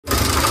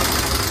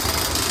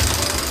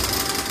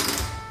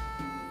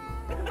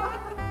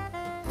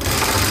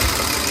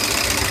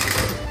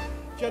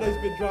Dino's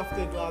been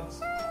drafted,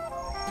 lads.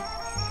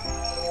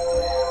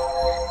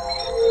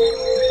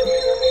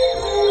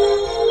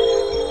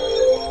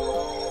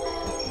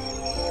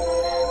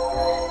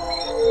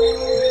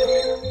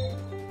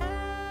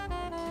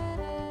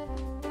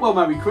 Well,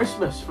 Merry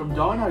Christmas from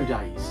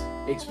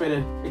Dynodaze. It's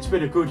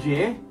been a good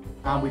year,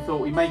 and we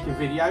thought we'd make a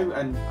video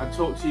and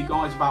talk to you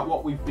guys about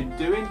what we've been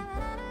doing.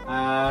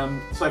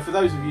 So for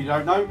those of you who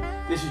don't know,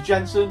 this is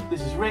Jensen, this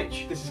is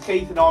Rich, this is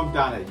Keith, and I'm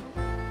Danny.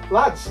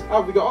 Lads, how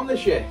have we got on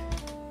this year?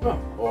 Well,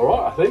 all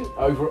right, I think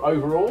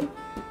overall.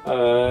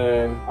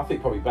 I think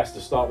probably best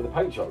to start with the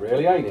paint shop,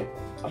 really, ain't it?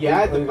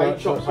 Yeah, the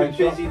paint shop's been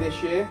busy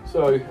this year.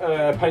 So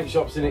paint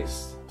shop's in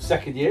its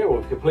second year, or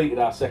we've completed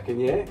our second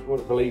year.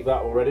 Wouldn't believe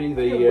that already.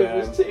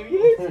 It was 2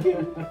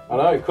 years. I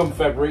know. Come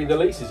February, the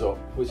lease is up,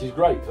 which is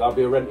great. That'll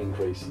be a rent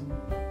increase.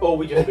 Or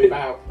we just move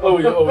out. or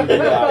we get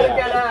out. Yeah.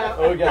 Get out.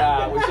 Or we get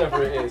out,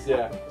 whichever it is.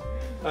 Yeah.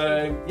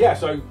 Yeah.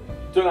 So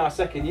done our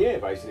second year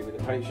basically with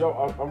the paint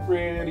shop. I'm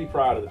really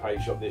proud of the paint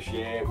shop this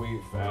year.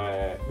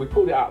 We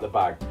pulled it out of the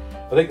bag.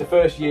 I think the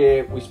first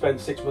year we spent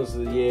 6 months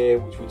of the year,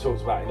 which we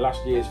talked about in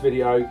last year's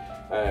video,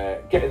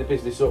 getting the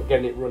business up,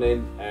 getting it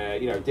running,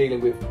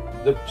 dealing with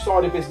the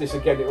side of business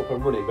and getting it up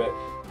and running. But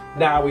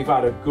now we've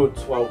had a good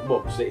 12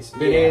 months. It's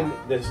been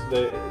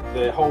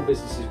the whole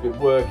business has been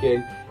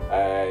working.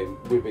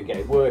 We've been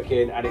getting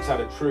working, and it's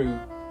had a true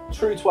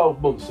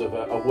 12 months of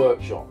a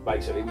workshop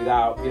basically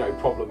without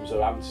problems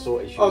or having to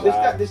sort issues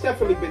out. There's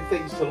definitely been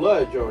things to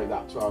learn during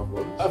that 12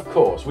 months. Of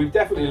course, we've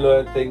definitely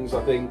learned things,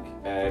 I think,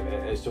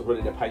 as to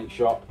running a paint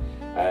shop,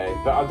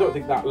 but I don't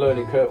think that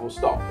learning curve will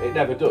stop. It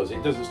never does.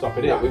 It doesn't stop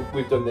in here.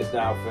 We've done this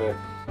now for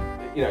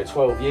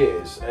 12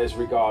 years as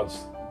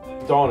regards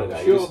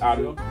Dynodaze,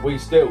 and we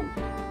still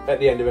at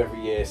the end of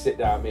every year sit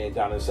down, me and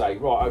Dan, and say,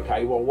 right,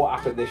 okay, well, what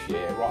happened this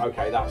year? Right,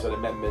 okay, that's an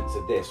amendment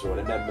to this or an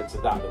amendment to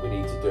that we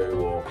need to do,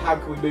 or how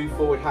can we move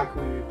forward, how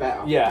can we be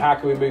better? Yeah, how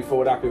can we move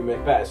forward, how can we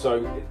make better?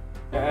 So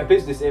a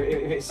business, if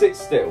it sits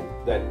still,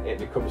 then it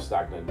becomes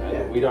stagnant,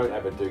 and we don't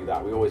ever do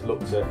that. We always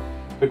look to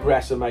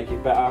progress and make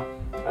it better.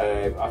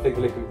 I think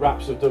liquid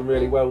wraps have done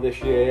really well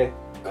this year.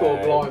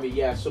 Blimey,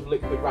 yeah, some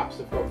liquid wraps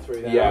have gone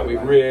through there. Yeah,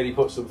 we've really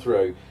put some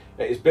through.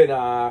 It's been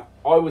I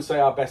would say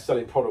our best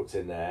selling product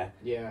in there.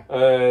 Yeah.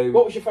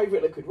 What was your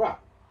favourite liquid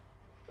wrap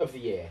of the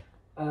year?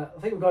 I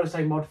think we've got to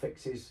say Mod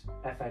Fix's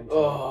FN2.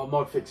 Oh,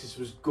 Mod Fix's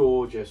was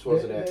gorgeous,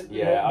 wasn't it?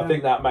 Yeah, I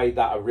think that made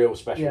that a real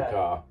special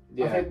car.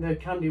 Yeah. I think the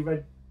Candy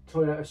Red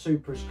Toyota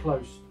Supra is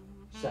close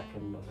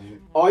second, I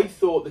think. I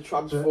thought the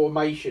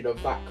transformation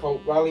of that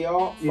Colt Rally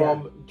Art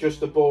from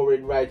just a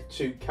boring red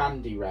to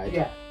candy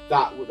red,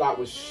 that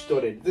was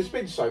stunning. There's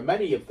been so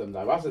many of them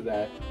though, hasn't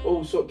there?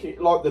 All sort of,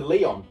 like the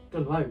Leon.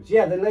 Done loads.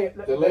 Yeah, the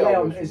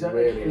Leon is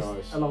really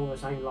nice. Along the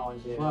same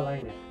lines as well,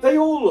 ain't it? They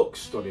all look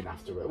stunning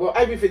after it. Well,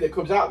 everything that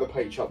comes out of the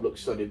paint shop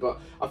looks stunning,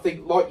 but I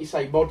think, like you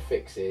say, Mod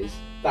Fixes,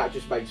 that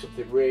just made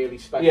something really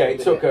special. Yeah,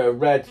 it took a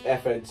red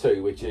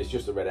FN2, which is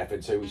just a red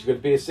FN2, which is going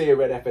to be a sea of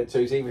red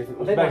FN2s, even if it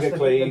was mega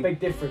clean. The big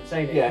difference,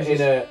 ain't it?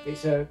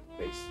 Yeah,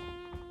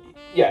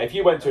 yeah, if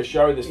you went to a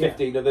show and there's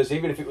 15 others,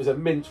 even if it was a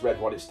mint red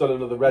one, it's still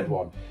another red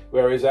one.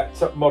 Whereas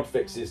that Mod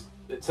Fix is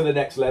to the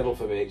next level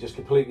for me. It just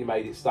completely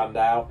made it stand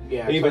out.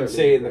 Yeah, even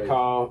seeing the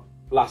car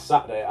last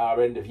Saturday at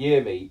our end of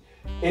year meet,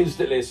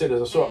 instantly as soon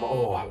as I saw it, I'm like,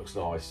 oh, that looks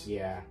nice.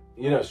 Yeah.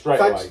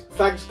 Straight away.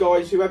 Thanks,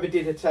 guys. Whoever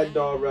did attend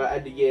our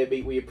end of year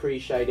meet, we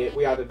appreciate it.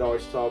 We had a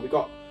nice time. We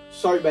got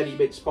so many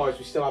mince pies,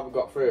 we still haven't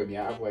got through them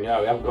yet, have we?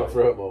 No, we haven't got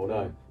through them all,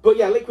 no. But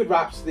yeah, liquid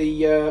wraps,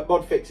 the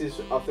Mod Fixes,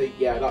 I think,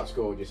 that's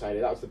gorgeous, ain't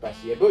it? That was the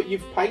best year. But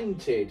you've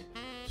painted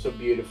some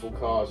beautiful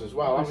cars as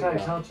well, haven't you?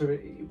 It's hard to,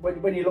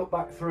 when you look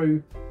back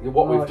through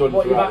what we've done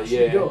what you've throughout the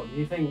year, done,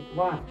 you think,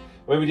 wow.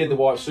 When we did the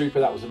White Super,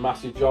 that was a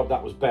massive job.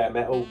 That was bare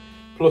metal,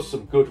 plus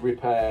some good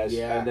repairs,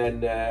 and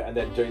then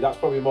that's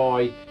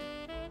probably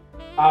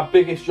our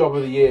biggest job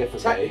of the year for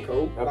me.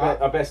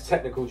 Our best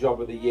technical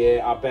job of the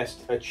year, our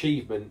best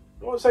achievement.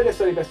 I won't say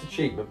necessarily best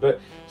achievement,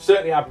 but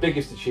certainly our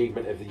biggest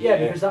achievement of the year.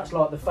 Yeah, because that's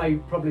like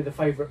probably the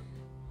favourite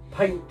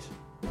paint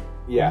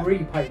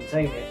repaint,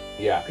 ain't it?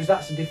 Yeah. Because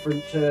that's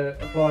different to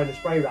applying a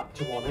spray wrap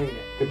to one, ain't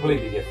it?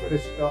 Completely different.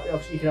 Because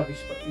obviously you can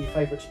have your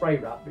favourite spray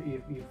wrap, but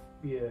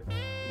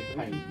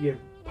your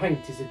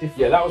paint is a different.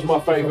 Yeah, that was my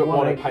favourite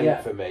one of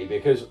paint for me,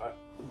 because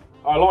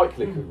I like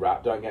liquid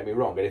wrap, don't get me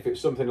wrong, and if it's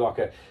something like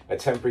a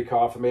temporary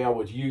car for me, I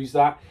would use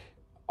that.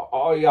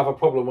 I have a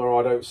problem where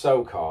I don't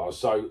sell cars,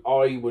 so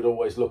I would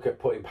always look at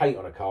putting paint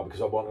on a car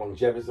because I want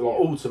longevity,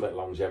 ultimate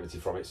longevity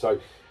from it. So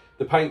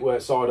the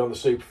paintwork side on the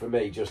Super for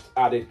me just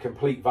added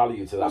complete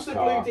value to that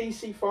car. Was the blue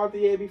DC5 the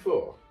year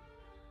before?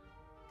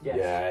 Yes.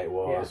 Yeah, it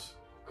was.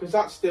 Because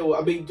that's still,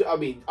 I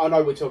mean, I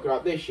know we're talking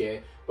about this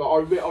year, but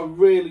I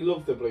really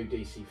love the blue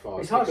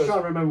DC5. It's hard to try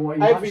and remember what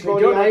you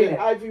actually done,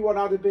 everyone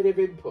had a bit of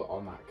input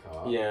on that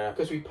car. Yeah.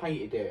 Because we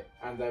painted it,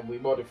 and then we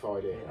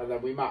modified it, and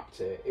then we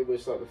mapped it. It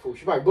was like the full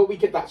shebang. But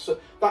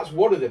that's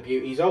one of the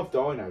beauties of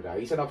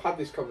Dynodaze, and I've had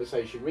this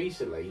conversation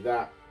recently,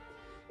 that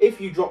if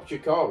you dropped your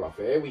car off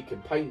here, we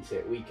can paint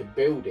it, we can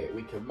build it,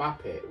 we can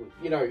map it.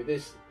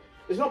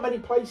 There's not many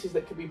places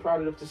that can be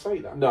proud enough to say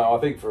that. No, I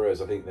think for us,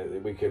 I think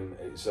that we can.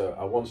 It's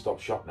a one-stop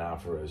shop now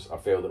for us. I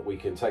feel that we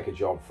can take a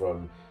job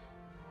from,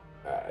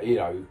 you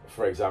know,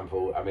 for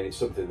example, I mean, it's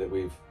something that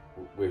we've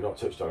not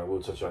touched on, and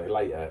we'll touch on it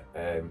later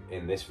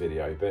in this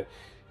video. But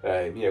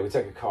you know, we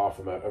take a car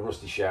from a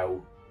rusty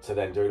shell to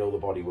then doing all the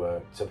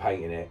bodywork to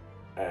painting it,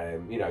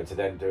 you know, to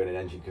then doing an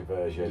engine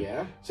conversion.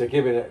 Yeah. So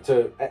giving it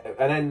to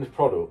an end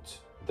product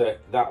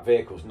that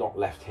vehicle's not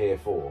left here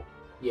for.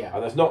 Yeah.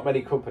 And there's not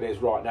many companies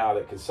right now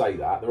that can say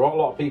that. There are a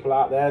lot of people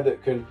out there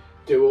that can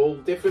do all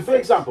different For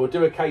example,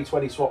 do a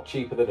K20 swap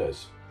cheaper than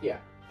us. Yeah.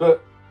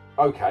 But,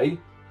 okay,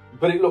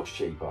 but it looks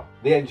cheaper.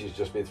 The engine's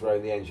just been thrown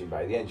in the engine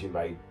bay. The engine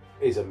bay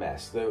is a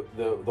mess. The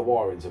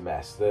wiring's a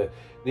mess. The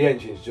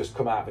engine's just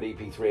come out of an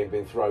EP3 and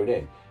been thrown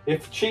in.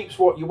 If cheap's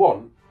what you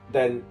want,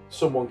 then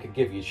someone can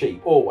give you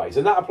cheap, always.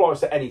 And that applies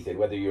to anything,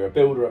 whether you're a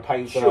builder, a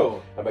painter,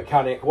 sure, a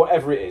mechanic,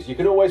 whatever it is. You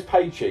can always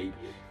pay cheap,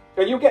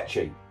 and you'll get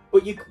cheap.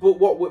 But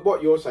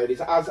what you're saying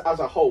is, as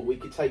a whole, we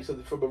could take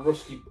something from a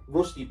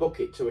rusty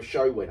bucket to a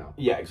show winner.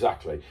 Yeah,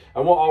 exactly.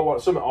 And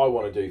something I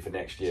want to do for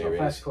next year so is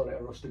let's call it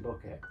a rusty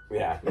bucket.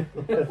 Yeah.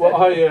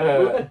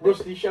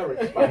 Rusty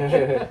sheriff.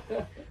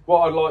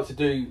 What I'd like to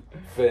do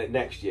for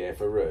next year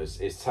for us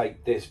is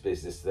take this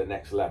business to the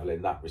next level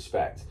in that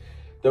respect.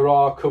 There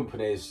are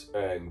companies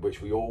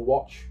which we all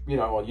watch, you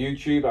know, on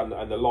YouTube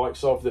and the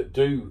likes of that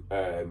do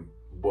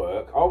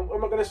work. I'm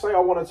not going to say I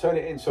want to turn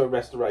it into a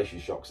restoration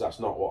shop, because that's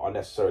not what I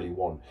necessarily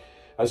want.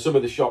 And some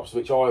of the shops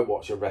which I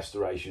watch are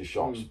restoration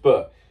shops,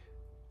 but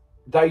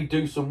they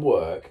do some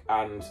work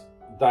and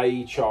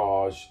they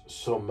charge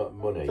some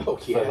money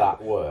for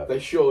that work. They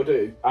sure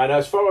do. And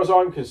as far as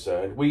I'm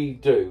concerned, we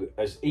do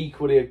as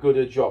equally a good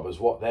a job as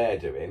what they're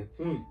doing,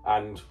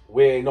 and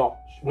we're not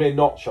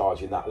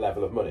charging that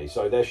level of money.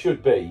 So there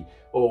should be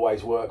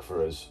always work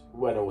for us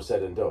when all's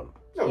said and done.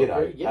 Oh, you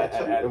know,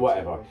 totally. and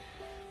whatever.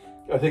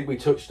 I think we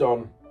touched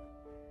on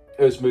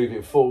us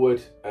moving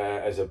forward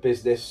as a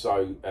business.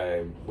 So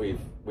we've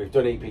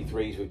done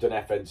EP3s, we've done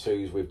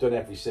FN2s, we've done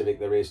every Civic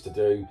there is to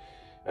do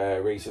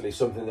recently.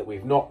 Something that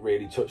we've not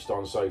really touched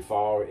on so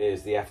far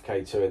is the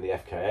FK2 and the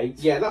FK8.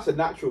 Yeah, that's a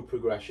natural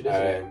progression,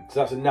 isn't it? So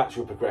that's a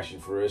natural progression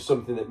for us.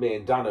 Something that me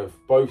and Dan have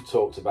both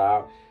talked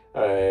about,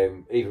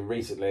 even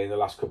recently in the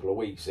last couple of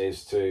weeks,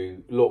 is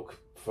to look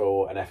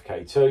for an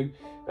FK2,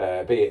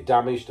 be it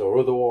damaged or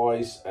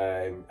otherwise,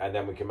 and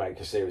then we can make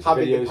a series of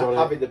videos on it.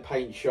 Having the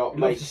paint shop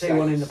You'd love to see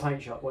one in the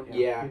paint shop, wouldn't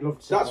you? Yeah, You'd love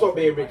to see that's what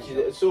me and Richard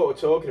are sort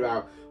of talking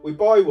about. We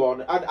buy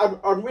one,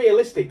 and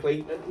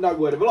realistically, no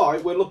word of a lie,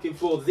 we're looking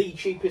for the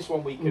cheapest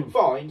one we can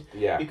find,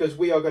 because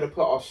we are going to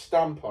put our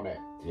stamp on it.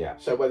 Yeah.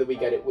 So whether we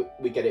get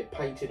it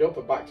painted up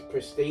and back to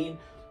pristine,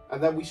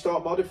 and then we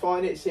start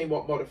modifying it, seeing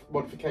what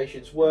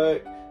modifications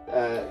work.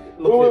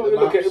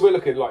 We're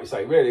looking, like you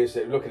say, really,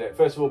 looking at,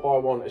 first of all, buy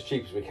one as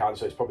cheap as we can,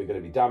 so it's probably going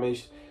to be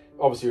damaged.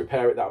 Obviously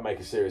repair it, that'll make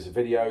a series of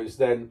videos.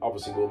 Then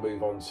obviously we'll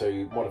move on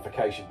to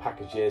modification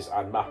packages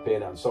and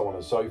mapping and so on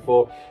and so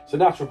forth. So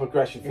natural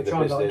progression for the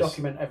business. Try and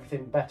document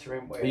everything better,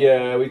 ain't we?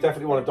 Yeah, we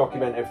definitely want to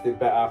document everything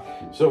better.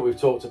 So what we've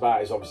talked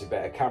about is obviously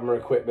better camera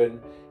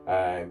equipment,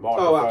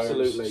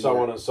 microphones, so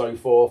on and so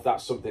forth.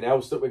 That's something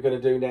else that we're going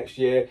to do next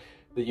year.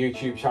 The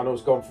YouTube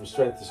channel's gone from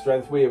strength to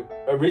strength. We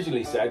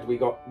originally said we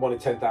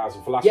wanted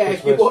 10,000 for last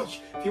Christmas.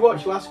 Yeah, if you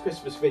watch last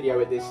Christmas video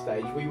at this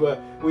stage, we were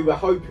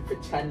hoping for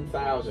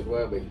 10,000,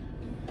 weren't we?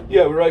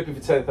 Yeah, we were hoping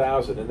for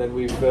 10,000, and then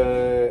we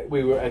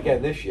were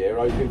again this year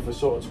hoping for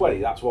sort of 20.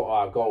 That's what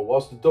our goal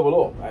was, to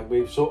double up, and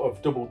we've sort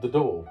of doubled the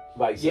double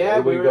basically. Yeah,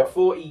 we're at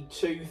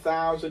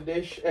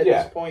 42,000-ish at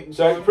this point in time.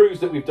 So it proves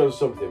that we've done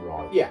something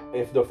right. Yeah,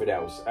 if nothing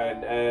else,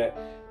 and.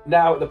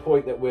 Now at the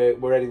point that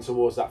we're heading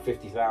towards that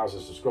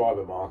 50,000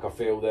 subscriber mark, I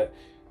feel that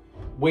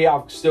we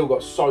have still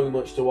got so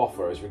much to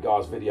offer as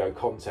regards video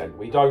content.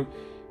 We don't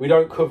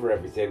cover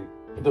everything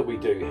that we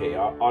do here.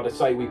 I'd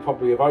say we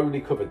probably have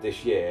only covered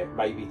this year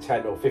maybe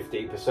 10 or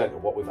 15%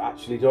 of what we've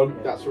actually done.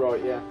 That's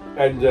right, yeah.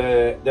 And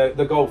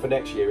the goal for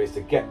next year is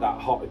to get that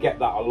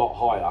a lot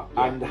higher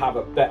and have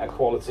a better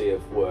quality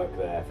of work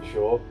there for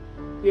sure.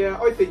 Yeah,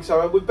 I think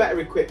so. And with better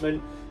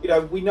equipment, you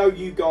know, we know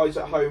you guys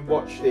at home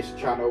watch this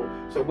channel,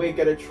 so we're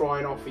going to try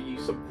and offer you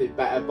something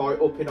better by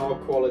upping our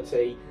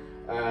quality,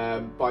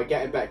 by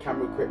getting better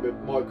camera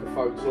equipment,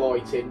 microphones,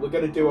 lighting. We're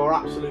going to do our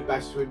absolute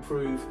best to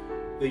improve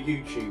the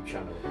YouTube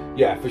channel.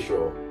 Yeah, for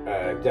sure.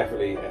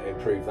 Definitely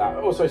improve that.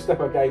 Also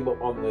step our game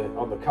up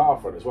on the car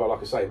front as well.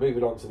 Like I say,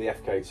 moving on to the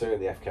FK2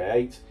 and the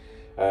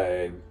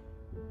FK8,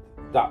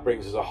 that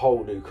brings us a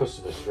whole new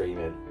customer stream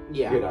in.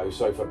 Yeah. You know,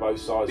 so for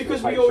both sides.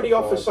 Because we already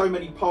offer so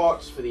many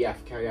parts for the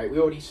FK8, we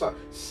already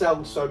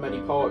sell so many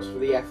parts for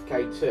the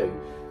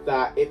FK2,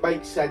 that it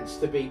makes sense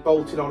to be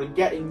bolted on and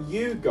getting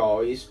you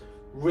guys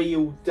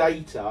real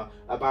data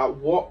about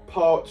what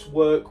parts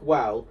work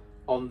well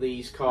on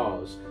these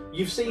cars.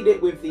 You've seen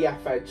it with the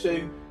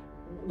FN2.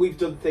 We've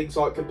done things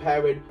like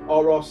comparing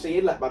RRC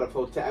inlet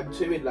manifolds to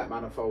M2 inlet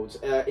manifolds,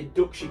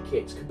 induction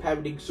kits,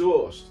 comparing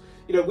exhaust.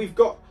 You know, we've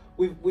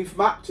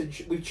mapped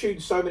and we've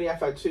tuned so many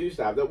FN2s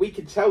now that we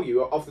can tell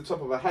you off the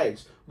top of our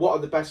heads what are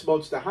the best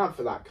mods to have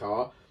for that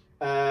car,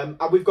 and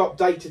we've got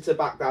data to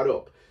back that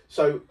up.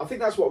 So I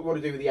think that's what we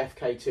want to do with the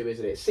FK2,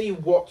 isn't it? See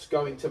what's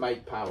going to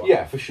make power.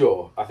 Yeah, for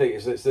sure. I think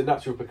it's the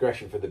natural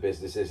progression for the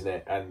business, isn't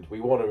it? And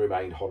we want to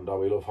remain Honda.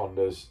 We love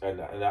Hondas, and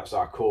that's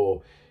our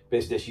core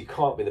business. You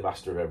can't be the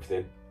master of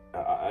everything.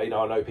 I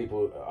know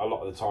people a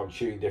lot of the time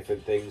tune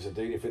different things and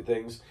do different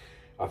things.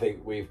 I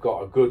think we've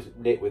got a good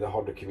knit with the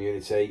Honda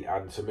community,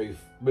 and to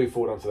move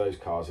forward onto those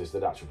cars is the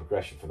natural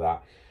progression for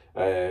that.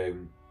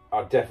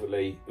 I'd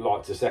definitely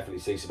like to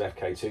see some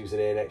FK2s in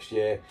here next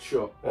year.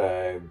 Sure.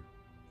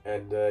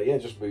 Yeah,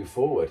 just move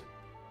forward.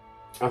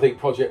 I think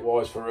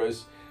project-wise for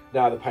us,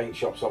 now the paint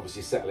shop's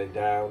obviously settling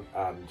down,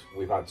 and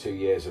we've had 2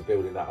 years of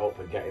building that up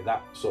and getting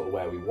that sort of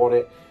where we want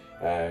it.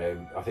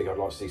 I think I'd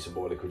like to see some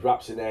more liquid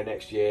wraps in there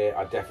next year.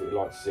 I'd definitely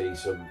like to see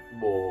some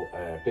more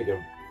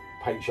bigger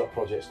paint shop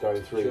projects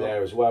going through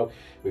there as well.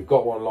 We've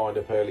got one lined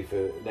up early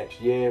for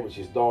next year, which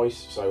is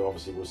nice. So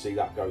obviously we'll see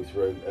that go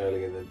through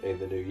early in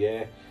the new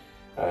year.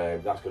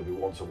 That's going to be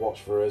one to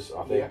watch for us.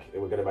 I think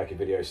we're going to make a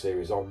video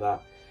series on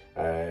that.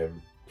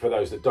 For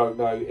those that don't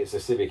know, it's a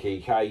Civic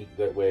EK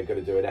that we're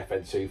going to do an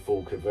FN2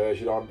 full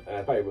conversion on,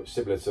 very much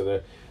similar to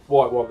the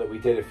white one that we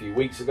did a few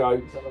weeks ago.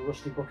 Is that the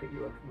rusty bucket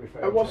you were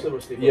referring to? It was the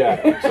rusty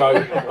bucket. Yeah, so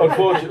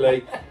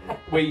unfortunately,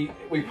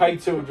 we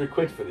paid 200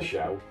 quid for the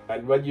shell,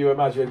 and when you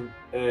imagine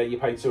you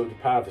pay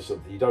 £200 for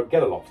something, you don't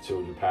get a lot for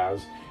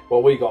 £200.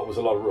 What we got was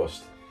a lot of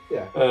rust.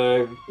 Yeah.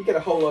 You get a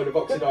whole load of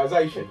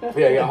oxidisation. Yeah,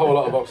 you get a whole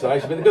lot of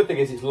oxidation, but the good thing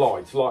is it's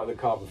lighter than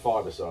carbon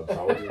fibre, so I'm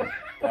told.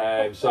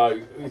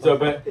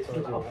 But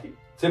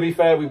to be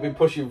fair, we've been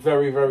pushing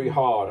very, very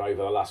hard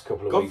over the last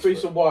couple of weeks. Gone through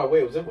some wire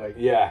wheels, haven't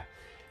we? Yeah.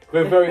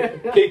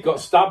 Keith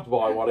got stabbed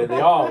by one in the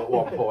arm at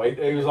one point.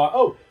 He was like,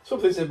 "Oh,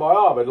 something's in my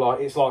arm," and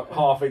it's like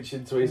half inch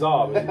into his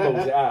arm, and he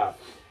pulls it out.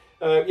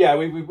 Yeah,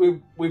 we've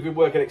been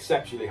working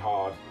exceptionally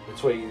hard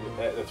between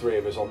the three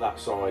of us on that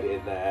side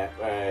in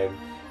there.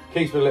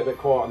 Keith's been a little bit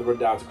quiet on the run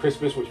down to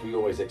Christmas, which we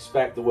always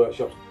expect. The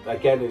workshop,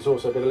 again, it's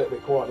also been a little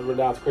bit quiet on the run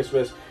down to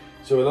Christmas.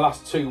 So in the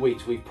last 2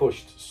 weeks, we've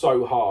pushed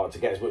so hard to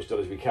get as much done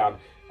as we can.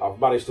 I've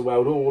managed to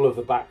weld all of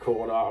the back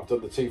corner. I've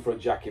done the 2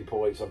 front jacking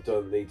points. I've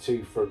done the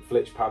 2 front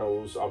flitch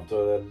panels. I've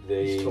done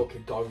the... He's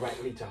talking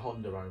directly to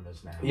Honda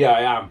owners now. Yeah,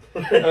 I am.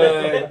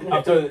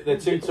 I've done the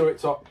 2 turret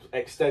top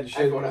extensions.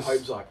 Everyone at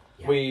home's like...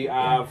 Yeah. We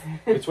have,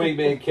 between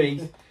me and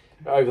Keith,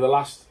 over the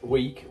last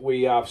week,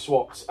 we have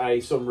swapped a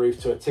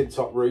sunroof to a tin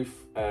top roof.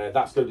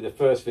 That's going to be the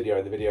first video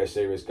in the video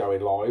series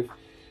going live.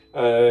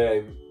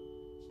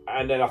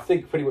 And then I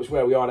think pretty much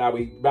where we are now,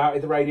 we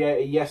mounted the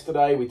radiator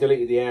yesterday. We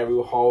deleted the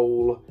aerial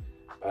hole.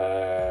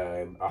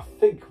 I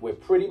think we're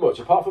pretty much,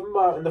 apart from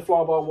mounting the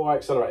fly-by-wire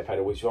accelerator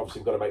pedal, which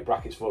obviously we've got to make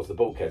brackets for to the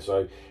bulkhead,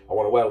 so I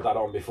want to weld that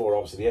on before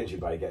obviously the engine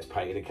bay gets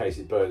painted in case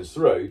it burns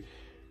through.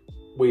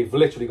 We've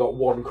literally got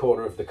one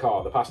corner of the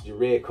car, the passenger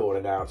rear corner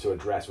now, to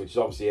address, which is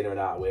obviously inner and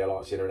outer wheel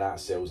lights, inner and outer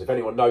sills. If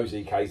anyone knows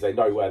EKs, they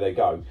know where they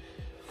go.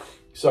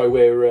 So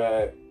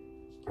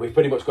we've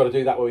pretty much got to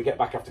do that when we get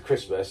back after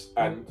Christmas.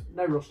 And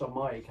no rust on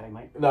my EK,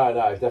 mate. No,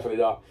 definitely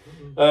not.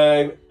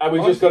 And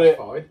we've just got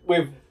to...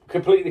 We've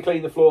completely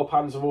cleaned the floor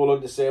pans of all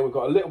under seal. We've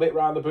got a little bit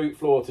around the boot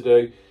floor to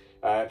do.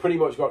 Pretty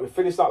much got to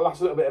finish that last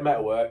little bit of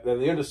metalwork. Then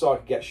the underside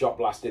could get shot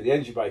blasted. The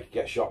engine bay could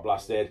get shot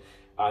blasted.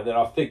 And then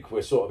I think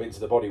we're sort of into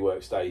the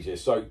bodywork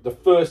stages. So the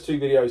first 2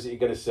 videos that you're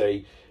going to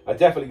see are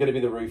definitely going to be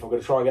the roof. I'm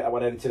going to try and get that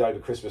one edited over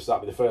Christmas.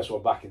 That'll be the first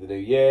one back in the new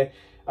year.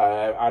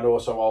 And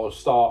also I'll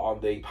start on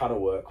the panel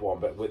work one,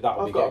 but that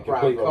will be getting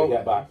complete when we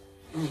get back.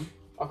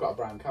 I've got a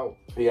brown coat.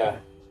 Yeah.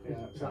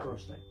 Is that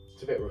rusty?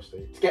 It's a bit rusty.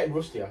 It's getting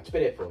rustier. It's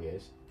been here 4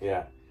 years.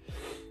 Yeah.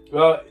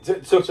 Well, to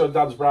touch on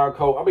Dan's brown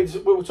coat, I mean,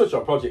 we'll touch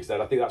on projects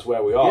then. I think that's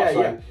where we are.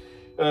 Yeah,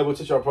 we'll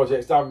touch on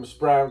projects. Dan's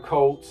brown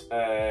Colt,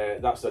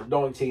 that's the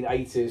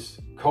 1980s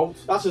Colt.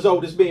 That's as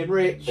old as me and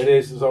Rich. It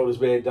is as old as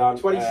me and Dan.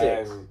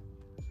 26.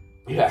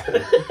 Yeah.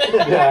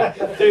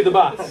 Yeah, do the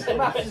maths. The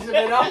maths is a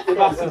bit off. The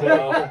maths is a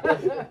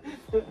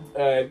bit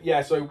off.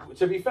 Yeah, so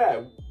to be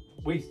fair,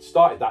 we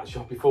started that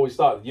shop before we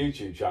started the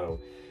YouTube channel.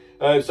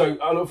 So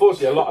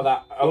unfortunately, a lot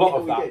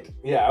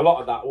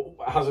of that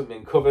hasn't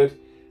been covered.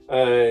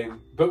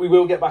 But we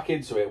will get back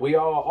into it.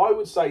 I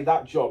would say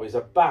that job is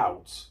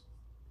about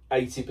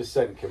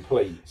 80%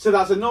 complete. So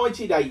that's a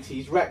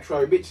 1980s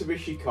retro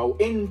Mitsubishi Colt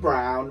in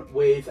brown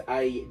with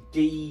a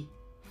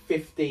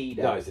D15.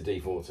 No, it's a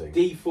D14.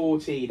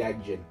 D14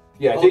 engine.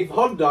 Yeah,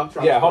 Honda.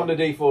 Yeah, Honda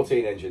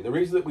D14 engine. The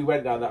reason that we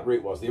went down that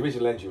route was the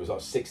original engine was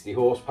like 60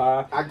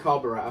 horsepower. And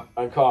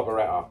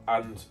carburettor.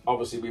 And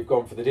obviously we've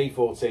gone for the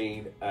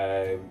D14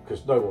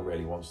 because no one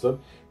really wants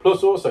them.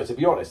 Plus also, to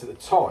be honest, at the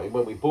time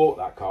when we bought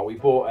that car, we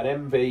bought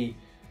an MV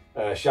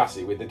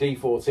chassis with the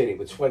D14 it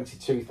with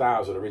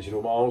 22,000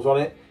 original miles on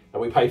it,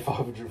 and we paid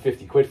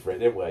 550 quid for it,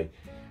 didn't we? We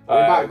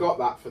about got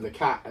that for the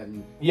Cat.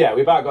 And yeah,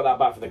 we about got that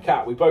back for the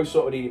Cat. We both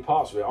sort of needed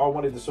parts of it. I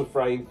wanted the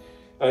subframe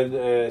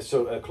and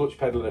sort of clutch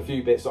pedal and a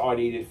few bits that I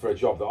needed for a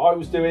job that I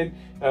was doing,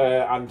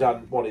 and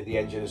Dan wanted the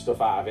engine and stuff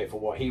out of it for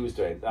what he was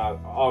doing.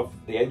 The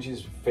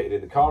engine's fitted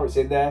in the car, it's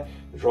in there,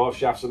 the drive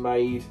shafts are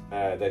made,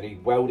 they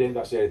need welding,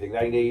 that's the only thing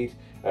they need.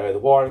 The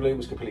wiring loom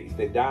was completely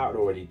thinned out and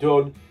already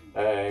done.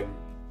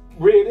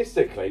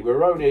 realistically,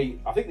 we're only,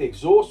 I think the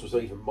exhaust was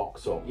even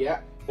mocked up.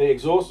 Yeah. The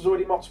exhaust was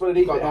already mocked up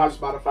underneath. Got It a nice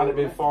manifold, hadn't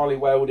been hasn't it? finely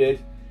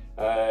welded.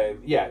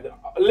 Yeah,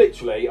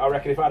 literally, I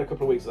reckon if I had a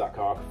couple of weeks of that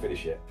car, I could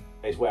finish it.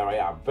 Is where I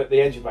am. But the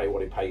engine bay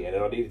wanted painting,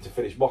 and I needed to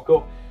finish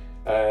mock-up.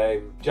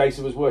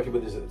 Jason was working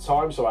with us at the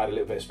time, so I had a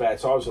little bit of spare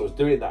time, so I was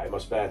doing that in my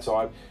spare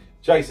time.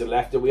 Jason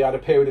left, and we had a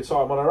period of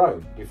time on our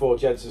own before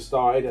Jensen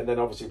started, and then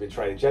obviously we've been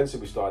training Jensen.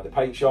 We started the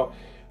paint shop.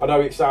 I know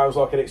it sounds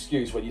like an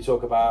excuse when you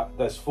talk about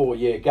there's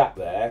 4-year gap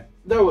there.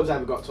 No one's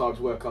ever got time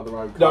to work on their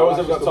own car. No one's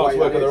ever That's got just time to the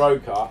way work on that their is.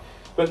 own car.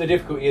 But the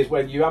difficulty is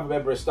when you have a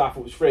member of staff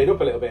who was freeing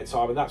up a little bit of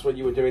time, and that's when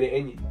you were doing it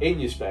in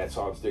your spare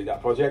time to do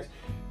that project.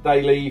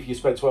 They leave, you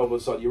spend 12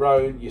 months on your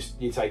own,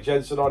 you take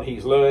Jensen on,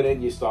 he's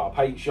learning, you start a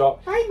paint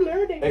shop. I'm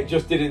learning. It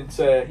just didn't,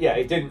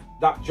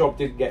 that job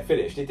didn't get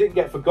finished. It didn't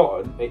get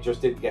forgotten, it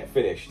just didn't get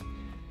finished.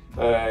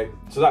 So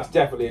that's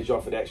definitely a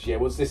job for next year.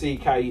 Once this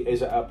EK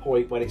is at a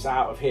point when it's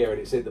out of here and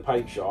it's in the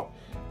paint shop,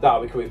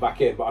 that'll be coming back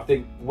in. But I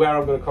think where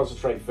I'm going to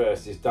concentrate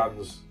first is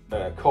Dan's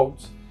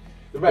Colt.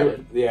 The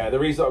red. Yeah, the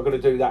reason I'm going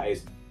to do that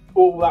is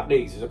all that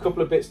needs is a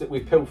couple of bits that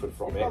we've pilfered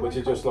from it, which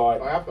are just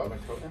like I have got a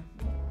red Colt,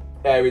 yeah.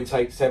 air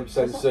intake temp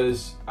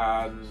sensors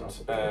and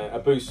a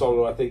boost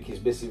solenoid I think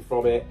is missing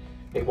from it.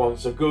 It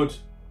wants a good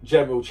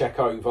general check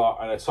over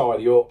and a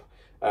tidy up.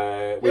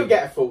 We'll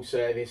get a full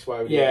service,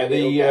 won't we? Yeah,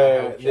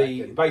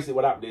 the basically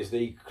what happened is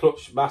the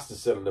clutch master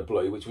cylinder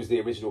blew, which was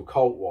the original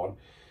Colt one,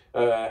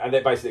 and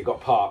it basically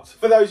got parked.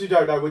 For those who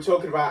don't know, we're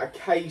talking about a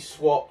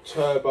K-swap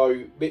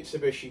turbo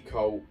Mitsubishi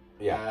Colt.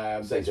 Yeah,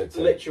 CZT.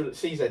 Literally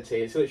CZT.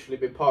 It's literally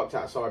been parked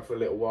outside for a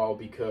little while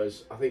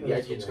because I think the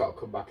engine's got to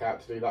come back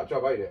out to do that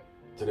job, ain't it?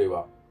 To do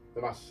what?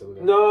 The master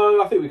cylinder.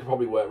 No, I think we could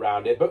probably work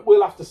around it, but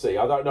we'll have to see.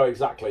 I don't know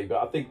exactly,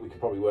 but I think we could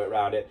probably work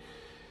around it.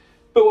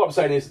 But what I'm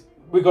saying is,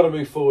 we've got to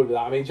move forward with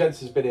that. I mean,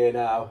 Jensen's been here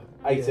now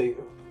 18.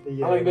 How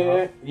long have you been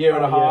here? Year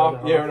and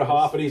a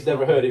half, and he's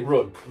never heard it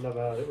run. Never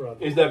heard it run.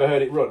 He's never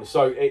heard it run.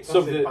 So it's That's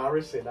something.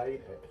 embarrassing, ain't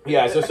it?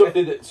 Yeah, so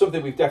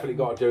something we've definitely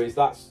got to do is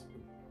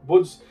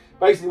once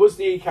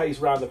the EK's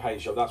round the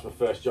paint shop, that's my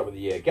first job of the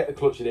year. Get the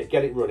clutch in it,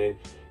 get it running,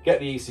 get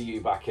the ECU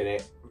back in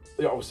it.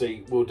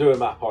 Obviously, we'll do a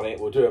map on it,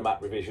 we'll do a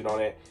map revision on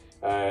it,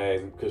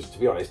 because to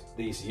be honest,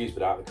 the ECU's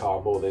been out of the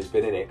car more than it's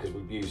been in it, because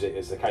we use it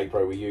as the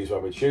K-Pro we use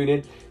when we're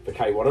tuning for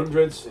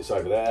K100s. It's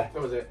over there.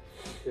 That was it.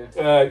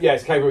 Yeah,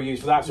 it's K-Pro we use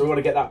for that, so we want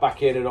to get that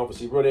back in and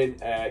obviously running,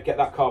 get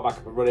that car back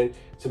up and running.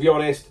 To be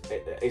honest,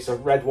 it's a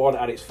red one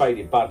and it's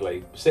faded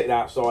badly. Sitting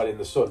outside in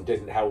the sun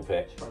didn't help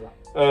it.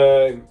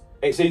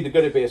 It's either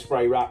going to be a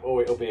spray wrap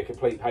or it'll be a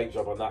complete paint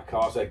job on that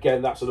car. So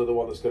again, that's another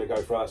one that's going to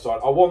go for that side.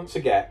 I want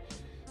to get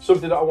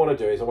something that I want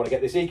to do is I want to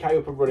get this EK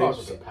up and running. Might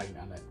as well be paint,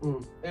 hasn't it?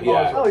 It Yeah.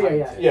 might as well Oh, yeah,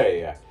 paint yeah. it.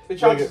 Yeah. The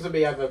chances of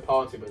me ever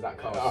parting with that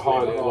car Are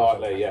highly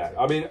likely. Yeah.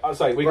 I mean, I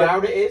say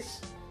Brown it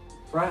is.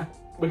 Brown.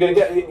 we're going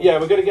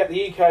to get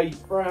the EK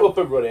Brown. up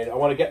and running. I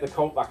want to get the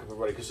Colt back up and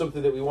running because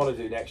something that we want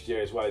to do next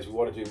year as well is we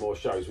want to do more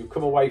shows. We've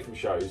come away from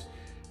shows.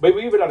 But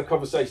we even had a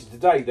conversation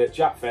today that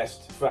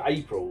Japfest for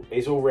April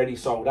is already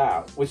sold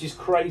out, which is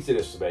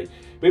craziness to me.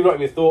 We've not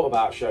even thought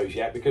about shows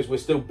yet because we're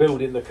still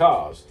building the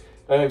cars.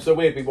 So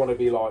we'd want to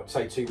be like,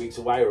 say, 2 weeks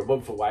away or a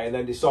month away and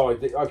then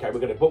decide that, okay, we're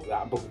going to book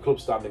that and book a club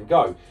stand and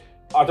go.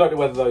 I don't know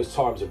whether those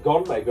times have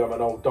gone. Maybe I'm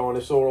an old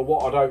dinosaur or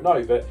what, I don't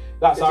know. But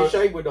that's It's a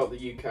shame we're not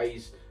the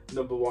UK's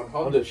 #1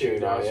 Honda tuner,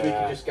 so we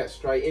yeah. can just get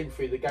straight in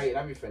through the gate and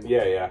everything.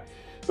 Yeah.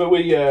 But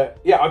we, I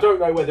don't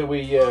know whether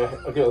we, I'm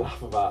going to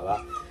laugh about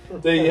that.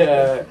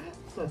 I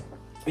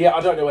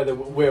don't know whether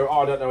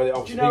I don't know whether Do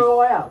obviously. you know who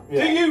I am?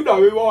 Yeah. Do you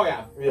know who I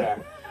am? Yeah.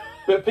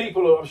 But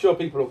I'm sure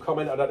people will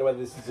comment. I don't know whether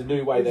this is a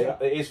new way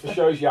it is for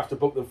shows. You have to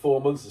book them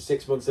 4 months or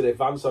 6 months in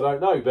advance. I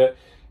don't know. But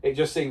it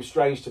just seems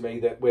strange to me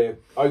that we're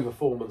over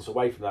 4 months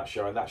away from that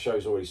show and that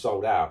show's already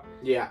sold out.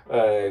 Yeah.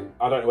 I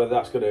don't know whether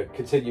that's going to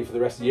continue for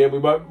the rest of the year. We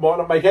might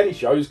not make any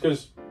shows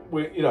because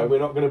we're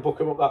not going to book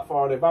them up that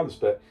far in advance.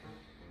 But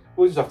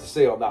we'll just have to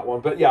see on that one.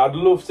 But yeah, I'd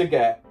love to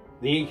get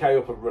the EK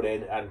up and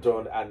running and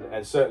done,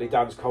 and certainly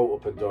Dan's Colt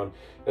up and done.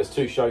 There's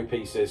 2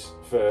 showpieces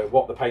for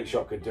what the paint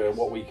shop could do and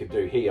what we could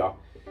do here.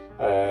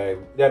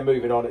 Then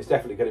moving on, it's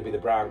definitely going to be the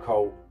brown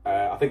Colt.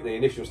 I think the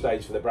initial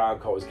stage for the brown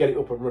Colt is get it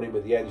up and running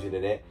with the engine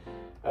in it.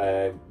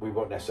 We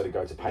won't necessarily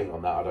go to paint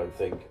on that, I don't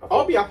think.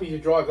 I'll be happy to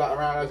drive that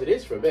around as it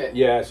is for a bit.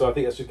 Yeah, so I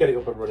think let's just get it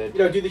up and running. You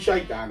know, do the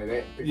shakedown in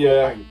it.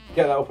 Yeah, paint.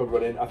 get that up and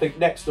running. I think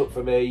next up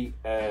for me,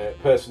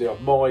 personally,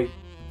 on my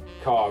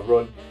car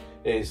run,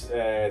 is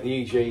the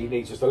EG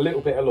needs just a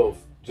little bit of love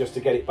just to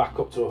get it back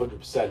up to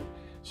 100%.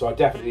 So I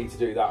definitely need to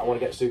do that. I want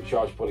to get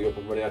supercharged pulley up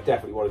and running. I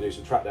definitely want to do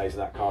some track days in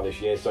that car this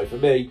year. So for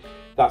me,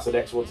 that's the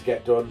next one to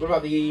get done. What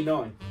about the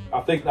E9? I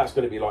think that's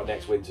going to be like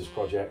next winter's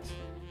project.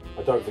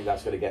 I don't think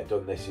that's going to get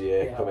done this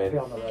year. Yeah, Come in. I'll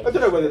be on the road. I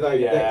don't know whether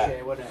they. Yeah. Next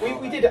year, wouldn't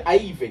it? We did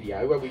a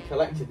video where we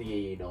collected the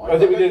E9. I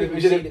think we did.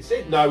 We've seen it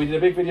since. No, we did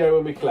a big video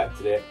when we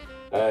collected it.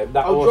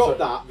 I'll also, drop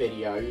that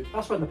video.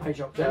 That's when the page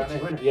shop's empty,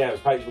 isn't it? Yeah, it was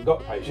page. We got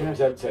the page. It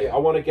was empty. Yeah. I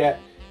want to get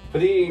For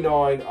the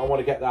E9, I want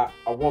to get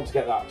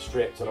that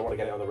stripped, and I want to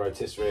get it on the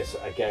rotisserie. So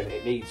again,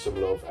 it needs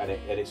some love, and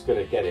it's going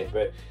to get it,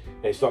 but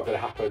it's not going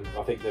to happen.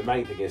 I think the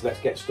main thing is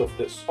let's get stuff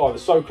that's either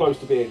so close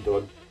to being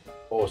done,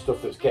 or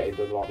stuff that's getting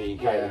done, like the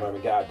EK at the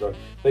moment, get it done.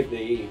 I think the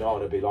E9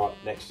 will be like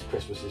next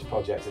Christmas's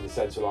project, in the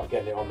sense of like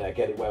getting it on there,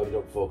 getting it welded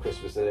up before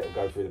Christmas, then it'll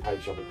go through the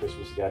paint shop at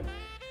Christmas again.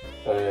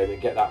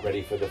 And get that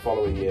ready for the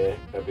following year.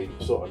 It'll be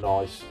sort of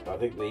nice. I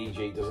think the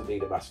EG doesn't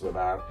need a massive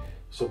amount.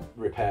 Some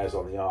repairs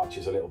on the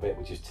arches a little bit,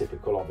 which is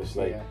typical,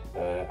 obviously,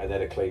 and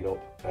then a clean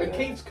up. And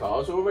Keith's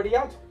car's already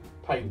had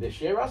paint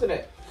this year, hasn't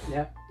it?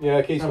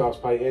 Yeah, Keith's car's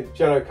painted.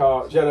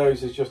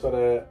 Geno's has just had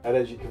an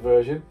engine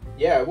conversion.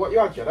 Yeah, what you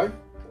had, Geno?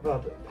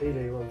 I've had a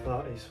PD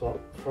 130 swap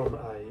from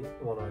a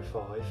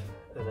 105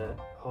 and a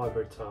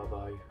hybrid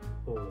turbo,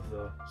 all of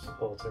the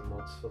supporting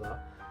mods for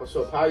that. What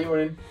sort of power you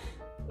running?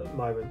 At the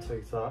moment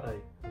 230.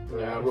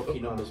 Yeah, rookie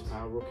numbers,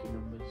 pal, rookie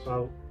numbers.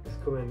 Well, it's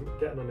coming,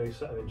 getting a new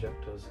set of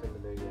injectors in the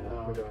new year.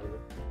 Oh. We're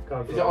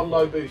going Is it on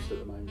low boost at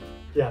the moment?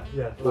 Yeah.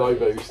 Low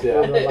boost, yeah.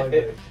 Low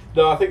boost.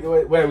 No, I think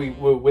where we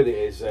were with it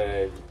is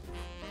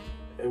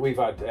we've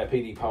had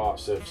PD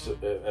parts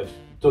have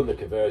done the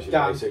conversion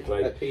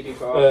basically. PD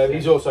parts,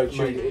 he's also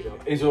tuned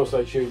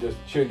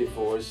it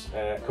for us.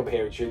 Come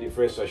here and tuned it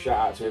for us. So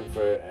shout out to him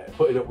for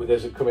putting up with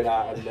us and coming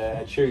out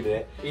and tuning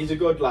it. He's a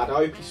good lad. I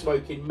hope he's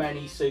smoking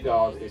many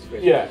cigars this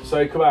Christmas. Yeah,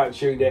 so he come out and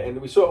tuned it,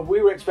 and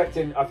we were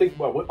expecting. I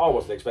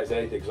wasn't expecting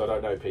anything because I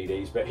don't know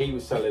PDs, but he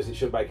was telling us it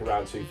should make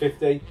around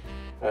 250.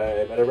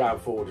 And around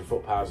 400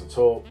 foot-pounds of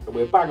torque, and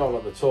we're bang on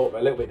the torque, but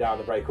a little bit down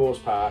the brake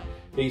horsepower.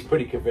 He's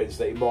pretty convinced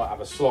that he might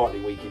have a slightly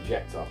weak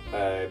injector,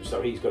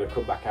 so he's going to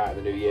come back out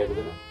in the new year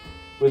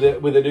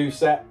with a new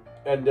set,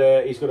 and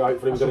he's going to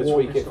hopefully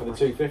tweak it for the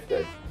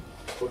 250.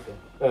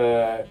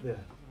 Yeah,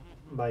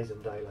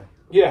 amazing daily.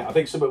 Yeah, I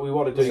think something we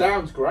want to do.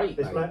 Sounds great.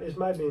 It's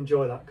made me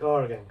enjoy that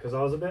car again, because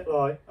I was a bit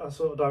like, I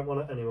sort of don't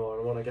want it anymore.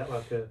 I want to get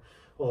like a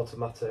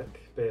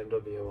automatic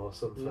BMW or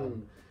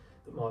something.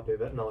 That might be a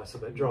bit nicer,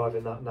 but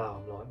driving that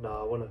now, I'm like, no,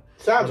 I want to.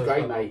 Sounds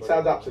great, mate.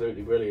 Sounds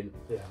absolutely brilliant.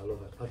 Yeah, I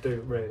love it. I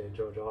do really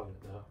enjoy driving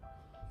it now.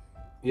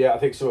 Yeah, I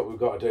think something we've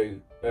got to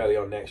do early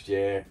on next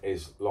year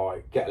is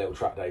like get a little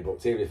track day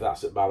booked, even if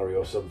that's at Mallory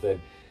or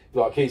something.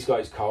 Like Keith's got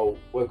his Colt,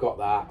 we've got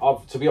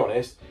that. To be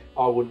honest,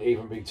 I wouldn't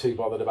even be too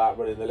bothered about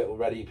running the little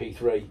Red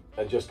EP3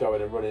 and just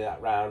going and running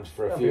that round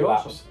for a few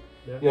laps.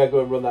 Awesome. Yeah,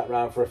 go and run that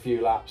round for a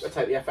few laps. I'll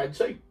take the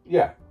FN2.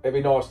 Yeah, it'd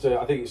be nice to.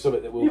 I think it's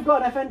something that will. You've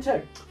got an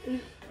FN2.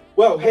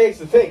 Well, here's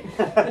the thing.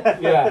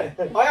 Yeah,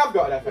 I have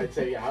got an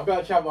FN2. Yeah, I've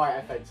got a Chad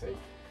White FN2.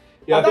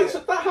 yeah.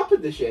 That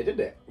happened this year,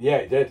 didn't it? Yeah,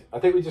 it did. I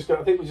think we're just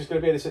going to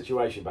be in a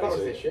situation basically.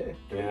 That was this year.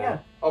 Yeah.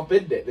 I've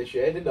binned it this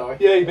year, didn't I?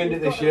 Yeah, you binned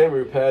it this year. We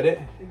repaired it.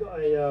 You got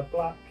a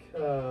black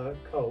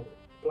Colt,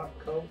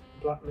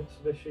 black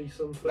Mitsubishi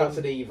something. That's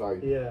an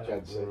Evo. Yeah.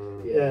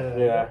 Jensen.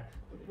 Yeah.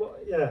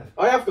 What, yeah.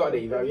 I have got an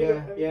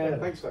Evo. Yeah.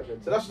 Thanks for that,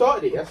 Jensen. I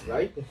started it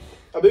yesterday.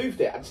 I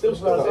moved it and still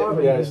stored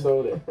it. Yeah,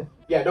 installed it.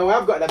 Yeah, no, I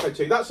have got an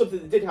FN2. That's something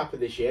that did happen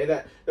this year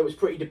that was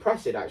pretty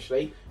depressing,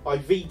 actually. I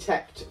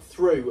VTEC'd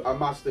through a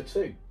Mazda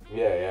 2.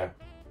 Yeah.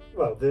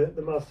 Well, the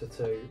Mazda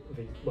 2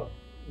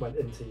 went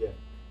into you.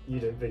 You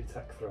didn't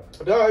VTEC through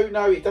it.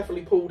 No, it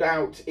definitely pulled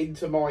out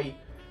into my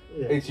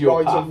Into your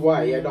right path. of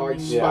way, and I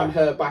span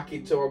her back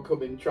into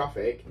oncoming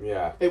traffic.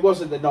 Yeah. It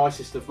wasn't the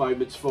nicest of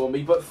moments for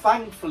me, but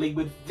thankfully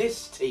with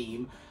this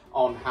team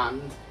on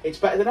hand, it's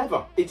better than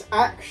ever. It's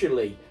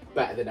actually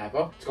better than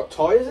ever. It's got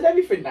tyres and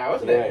everything now,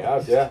 hasn't it? Yeah, it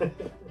has, yeah.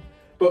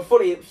 But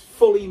it's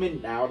fully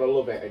mint now, and I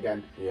love it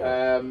again.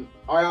 Yeah.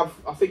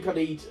 I think I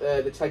need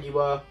the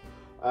Teguar,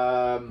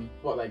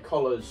 what are they,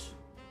 collars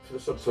for the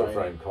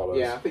Subframe collars.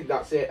 Yeah, I think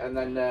that's it. And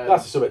then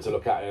that's something to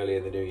look at early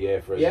in the new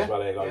year for us as well.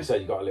 Like you said,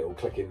 you've got a little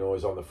clicking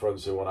noise on the front,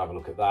 so we want to have a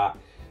look at that.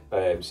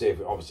 See if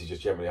obviously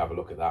just generally have a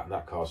look at that, and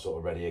that car's sort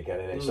of ready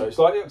again, isn't it? So it's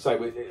like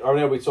I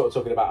know we're sort of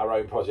talking about our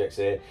own projects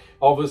here.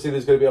 Obviously,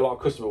 there's going to be a lot of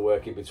customer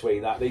work in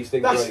between that. These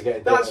things are only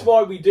getting done. That's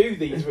why we do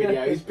these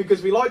videos,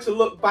 because we like to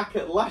look back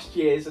at last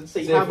year's and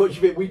see how much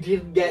of it we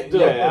didn't get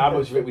done. Yeah, how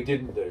much of it we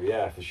didn't do.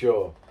 Yeah, for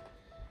sure.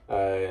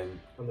 And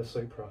the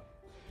Supra.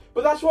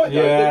 But that's right.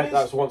 Yeah,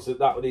 that's once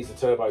that needs the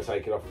turbo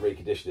taken off and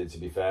reconditioning. To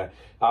be fair,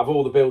 out of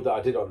all the build that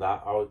I did on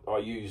that, I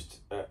used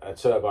a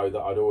turbo that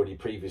I'd already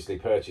previously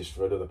purchased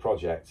for another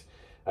project,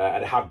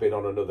 and it had been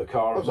on another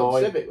car of mine. It was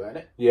on Civic, wasn't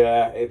it?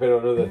 Yeah, it had been on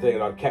another thing,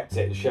 and I'd kept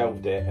it and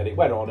shelved it, and it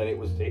went on, and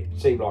it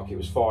seemed like it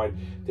was fine.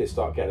 Did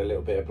start getting a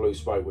little bit of blue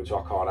smoke, which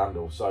I can't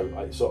handle, so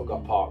it sort of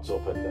got parked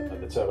up,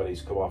 and the turbo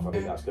needs to come off. I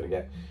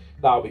think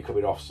that'll be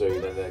coming off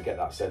soon, and then get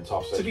that sent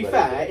off. So to be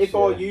fair, if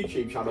our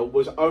YouTube channel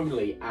was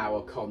only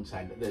our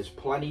content, there's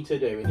plenty to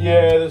do.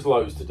 Yeah, there's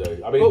loads to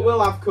do. I mean, but we'll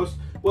have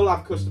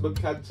customer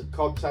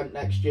content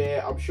next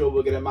year. I'm sure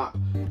we're going to map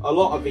a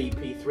lot of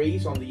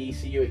EP3s on the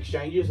ECU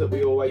exchanges that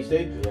we always do.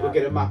 Yeah. We're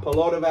going to map a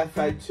lot of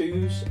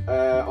FN2s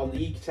on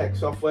the Ecotech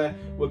software.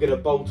 We're going to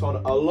bolt on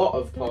a lot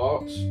of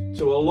parts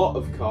to a lot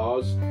of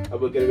cars, and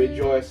we're going to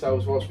enjoy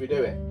ourselves whilst we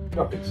do it.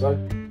 I think so.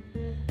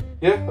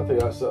 Yeah, I think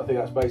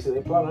that's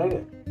basically the plan, ain't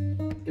it?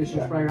 Do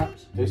some spray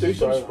wraps. Do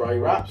some spray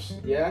wraps.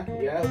 Yeah.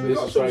 We've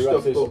got some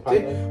stuff booked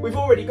in. We've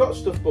already got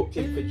stuff booked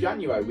in for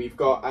January. We've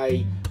got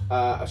a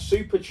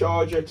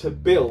supercharger to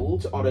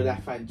build on an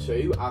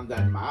FN2 and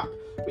then map.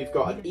 We've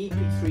got an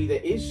EP3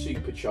 that is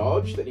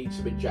supercharged that needs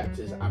some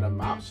injectors and a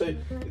map. So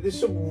there's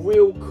some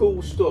real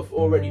cool stuff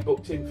already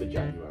booked in for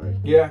January.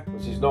 Yeah,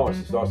 which is nice.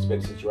 It's nice to be in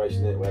a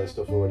situation where the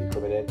stuff's already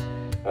coming in.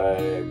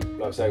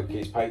 Like I say, with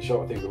Keith's Paint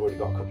Shop, I think we've already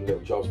got a couple of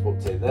little jobs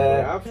booked in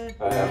there. I think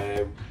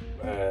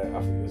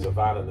there's a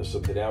van and there's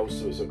something else,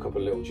 so it's a couple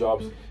of little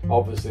jobs.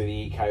 Obviously the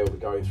EK will be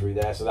going through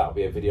there, so that'll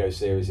be a video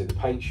series in the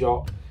paint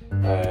shop.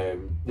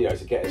 You know,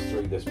 to get us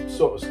through this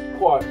sort of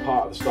quiet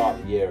part of the start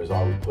of the year, as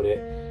I would put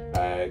it.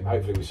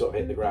 Hopefully we sort of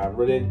hit the ground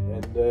running,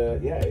 and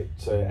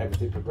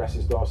everything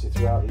progresses nicely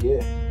throughout the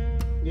year.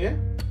 Yeah.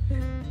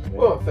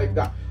 Well,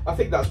 I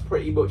think that's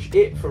pretty much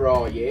it for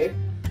our year.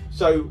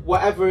 So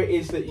whatever it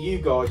is that you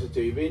guys are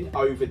doing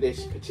over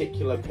this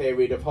particular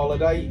period of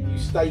holiday, you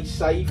stay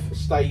safe,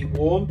 stay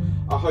warm.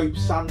 I hope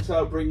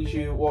Santa brings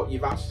you what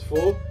you've asked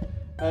for,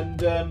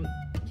 and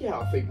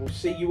I think we'll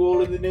see you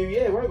all in the new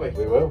year, won't we?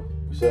 We will.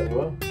 We certainly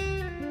will.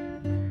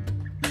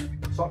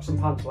 Socks and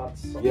pants,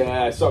 lads.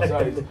 Socks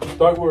and pants.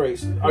 Don't worry,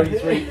 it's only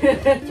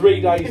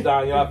 3 days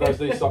down. You'll have those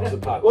new socks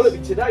and pants. Well, it'll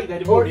be today.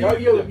 They've already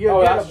opened them.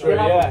 Oh, that's true.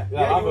 Yeah, you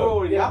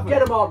already have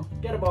Get them on.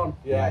 Get them on.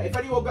 Yeah. If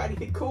anyone got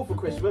anything cool for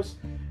Christmas,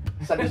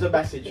 send us a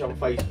message on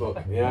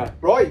Facebook. Yeah.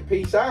 Right.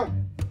 Peace out.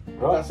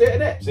 Right. That's it,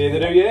 isn't it? See you in the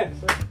new year.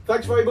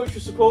 Thanks very much for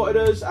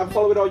supporting us and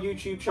following our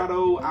YouTube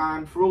channel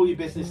and for all your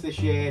business this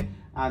year.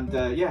 And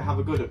have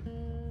a good one.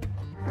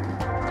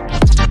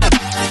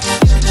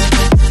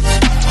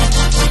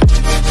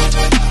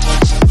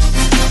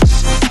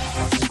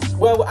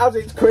 Well, as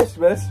it's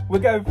Christmas, we're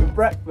going for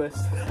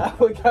breakfast.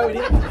 we're going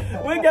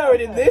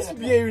in this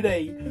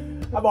beauty.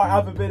 I might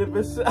have a bit of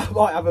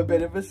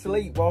a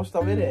sleep whilst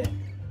I'm in it.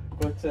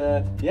 But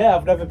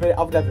I've never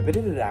been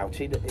in an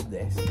outing in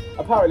this.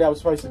 Apparently, I was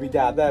supposed to be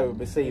down there with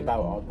my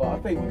seatbelt on, but I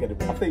think we're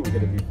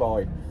gonna be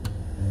fine.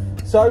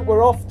 So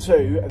we're off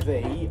to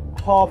the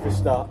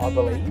Harvester, I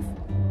believe.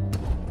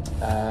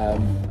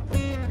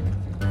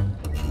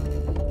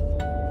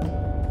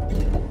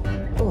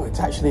 Oh,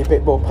 it's actually a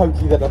bit more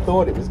pokey than I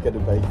thought it was going to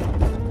be.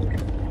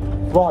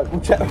 Right,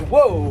 we'll check.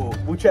 Whoa,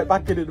 we'll check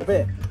back in a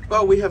bit.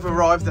 Well, we have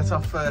arrived at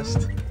our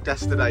first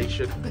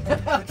destination.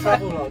 The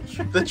travel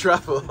lodge. The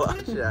travel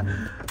lodge, yeah.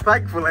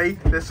 Thankfully,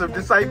 there's some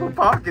disabled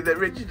parking that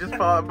Richard just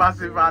parked a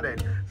massive van in,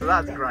 so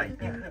that's great.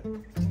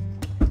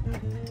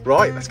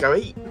 Right, let's go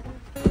eat.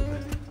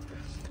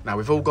 Now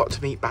we've all got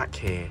to meet back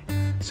here.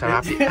 So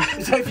have you?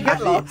 So if you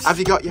get lost, have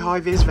you got your high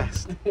vis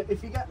vest?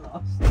 if you get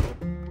lost.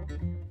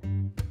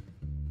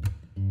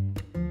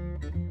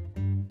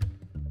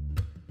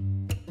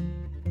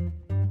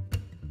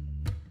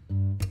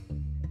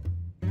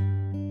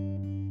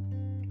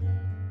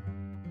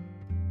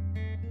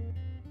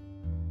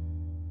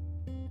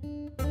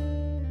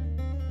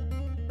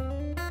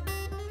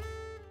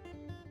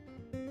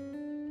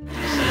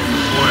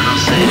 I'll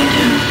say it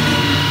again.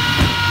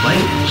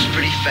 Life moves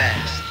pretty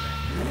fast.